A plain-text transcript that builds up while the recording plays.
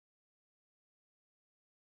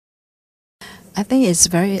I think it's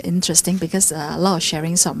very interesting because a lot of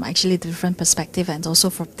sharings from actually different perspective and also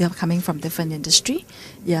they're coming from different industry.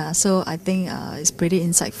 Yeah, so I think it's pretty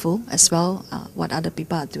insightful as well what other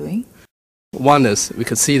people are doing. One is we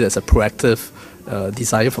could see there's a proactive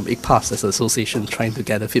desire from ICPAS as an association trying to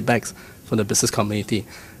gather feedbacks from the business community.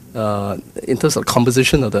 In terms of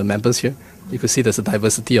composition of the members here, you could see there's a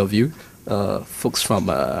diversity of view. Folks from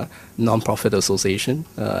non-profit association,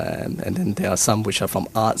 and then there are some which are from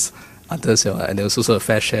arts, others, and there's also a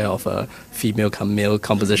fair share of female male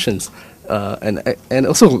compositions. And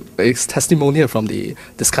also it's testimonial from the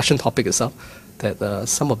discussion topic itself that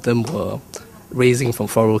some of them were raising from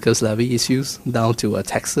foreign workers levy issues down to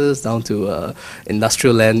taxes, down to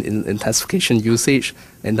industrial land intensification usage,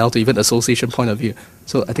 and down to even association point of view.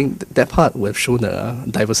 So I think that part would have shown the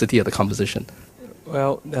diversity of the composition.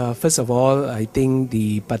 Well, first of all, I think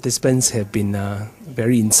the participants have been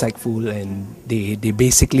very insightful, and they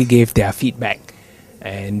basically gave their feedback.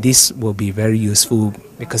 And this will be very useful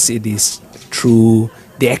because it is through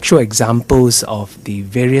the actual examples of the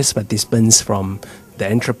various participants, from the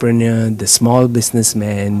entrepreneur, the small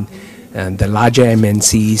businessman, the larger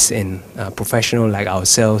MNCs, and professional like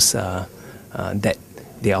ourselves, that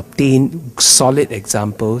they obtain solid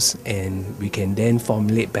examples, and we can then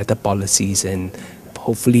formulate better policies, and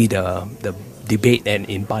hopefully the debate and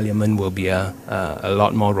in Parliament will be a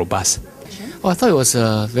lot more robust. Well, I thought it was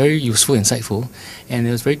very useful, insightful, and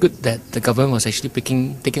it was very good that the government was actually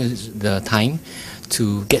taking the time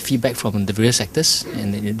to get feedback from the various sectors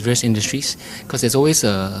and the various industries, because there's always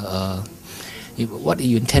what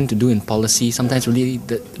you intend to do in policy. Sometimes really,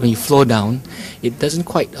 when you flow down, it doesn't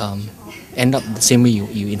quite end up the same way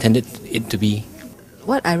you intended it to be.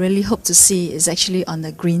 What I really hope to see is actually on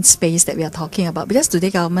the green space that we are talking about, because today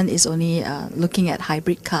government is only looking at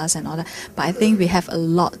hybrid cars and all that, but I think we have a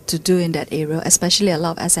lot to do in that area, especially a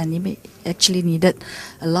lot of SME actually needed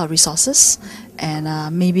a lot of resources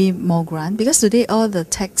and maybe more grant, because today all the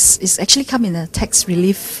tax is actually come in a tax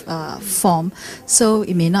relief form, so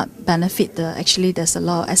it may not benefit actually there's a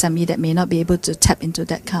lot of SME that may not be able to tap into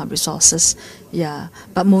that kind of resources. Yeah,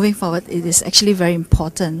 but moving forward, it is actually very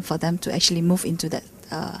important for them to actually move into that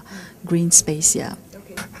green space. Yeah.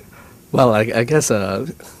 Well, I guess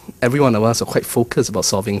every one of us are quite focused about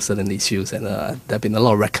solving certain issues, and there have been a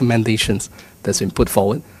lot of recommendations that's been put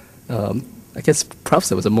forward. I guess perhaps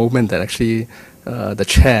there was a moment that actually the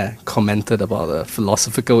chair commented about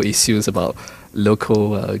philosophical issues about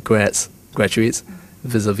local graduates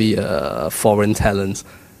vis-a-vis foreign talents.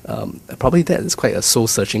 Probably that is quite a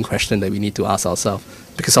soul-searching question that we need to ask ourselves,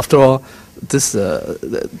 because after all,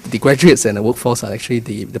 the graduates and the workforce are actually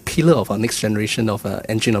the pillar of our next generation of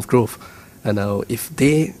engine of growth. And if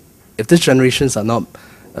these generations are not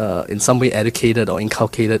in some way educated or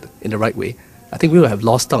inculcated in the right way, I think we will have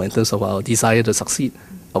lost out in terms of our desire to succeed,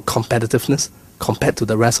 our competitiveness compared to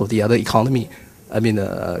the rest of the other economy. I mean,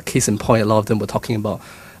 case in point, a lot of them were talking about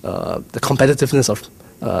the competitiveness of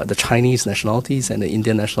the Chinese nationalities and the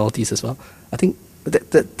Indian nationalities as well. I think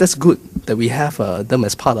that's good that we have them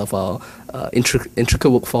as part of our intricate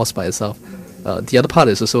workforce by itself. The other part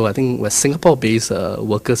is also, I think, we're Singapore-based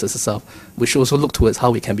workers as itself, which also look towards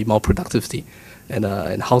how we can be more productivity and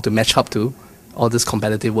how to match up to all this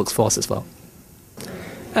competitive workforce as well.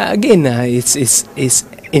 Again, it's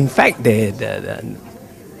in fact the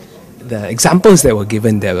examples that were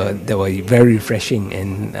given that were very refreshing,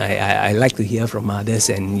 and I like to hear from others,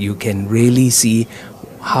 and you can really see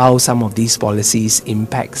how some of these policies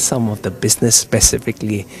impact some of the business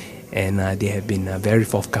specifically, and they have been very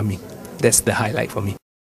forthcoming. That's the highlight for me.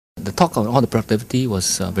 The talk on all the productivity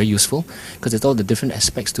was very useful, because it's all the different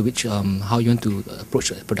aspects to which how you want to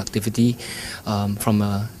approach productivity from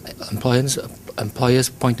an employer's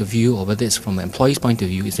point of view, or whether it's from an employee's point of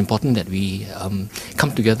view. It's important that we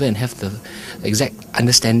come together and have the exact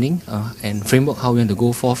understanding and framework how we want to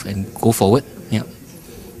go forth and go forward. Yeah.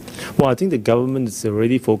 Well, I think the government is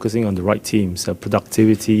already focusing on the right themes,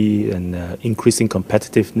 productivity and increasing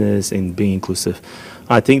competitiveness and being inclusive.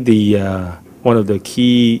 I think one of the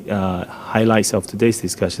key highlights of today's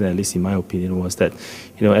discussion, at least in my opinion, was that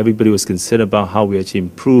everybody was concerned about how we actually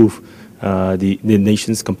improve the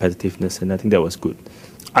nation's competitiveness, and I think that was good.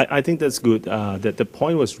 I think that's good that the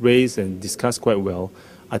point was raised and discussed quite well.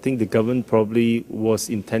 I think the government probably was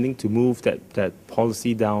intending to move that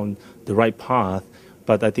policy down the right path,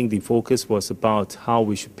 but I think the focus was about how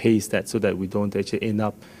we should pace that so that we don't actually end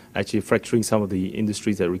up actually fracturing some of the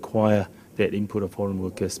industries that require that input of foreign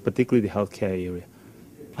workers, particularly the healthcare area.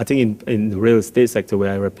 I think in the real estate sector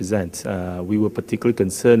where I represent, we were particularly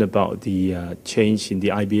concerned about the change in the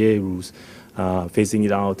IBA rules. phasing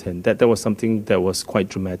it out, and that was something that was quite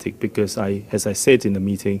dramatic because as I said in the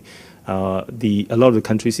meeting, a lot of the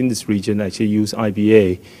countries in this region actually use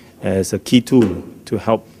IBA as a key tool to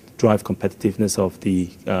help drive competitiveness of the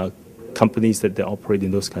companies that they operate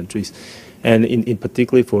in those countries. And in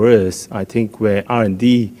particular for us, I think where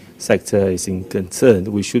R&D sector is concerned,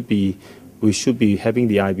 we should be having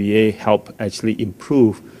the IBA help actually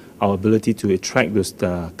improve our ability to attract those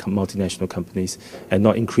multinational companies and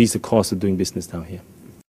not increase the cost of doing business down here.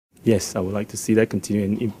 Yes, I would like to see that continue,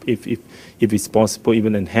 and if it's possible,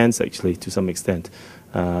 even enhance actually to some extent.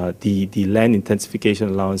 The land intensification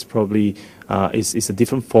allowance probably is a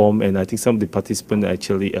different form, and I think some of the participants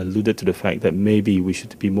actually alluded to the fact that maybe we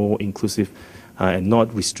should be more inclusive and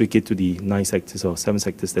not restrict it to the 9 sectors or 7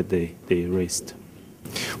 sectors that they raised.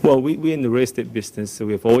 Well, we're in the real estate business, so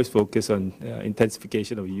we have always focused on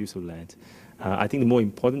intensification of the use of land. I think the more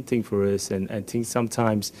important thing for us, and I think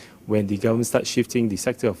sometimes when the government starts shifting the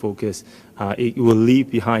sector of focus, it will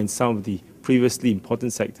leave behind some of the previously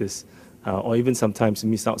important sectors, or even sometimes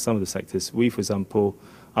miss out some of the sectors. We, for example,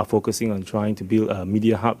 are focusing on trying to build a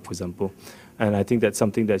media hub, for example, and I think that's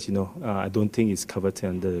something that I don't think is covered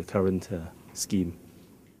under the current scheme.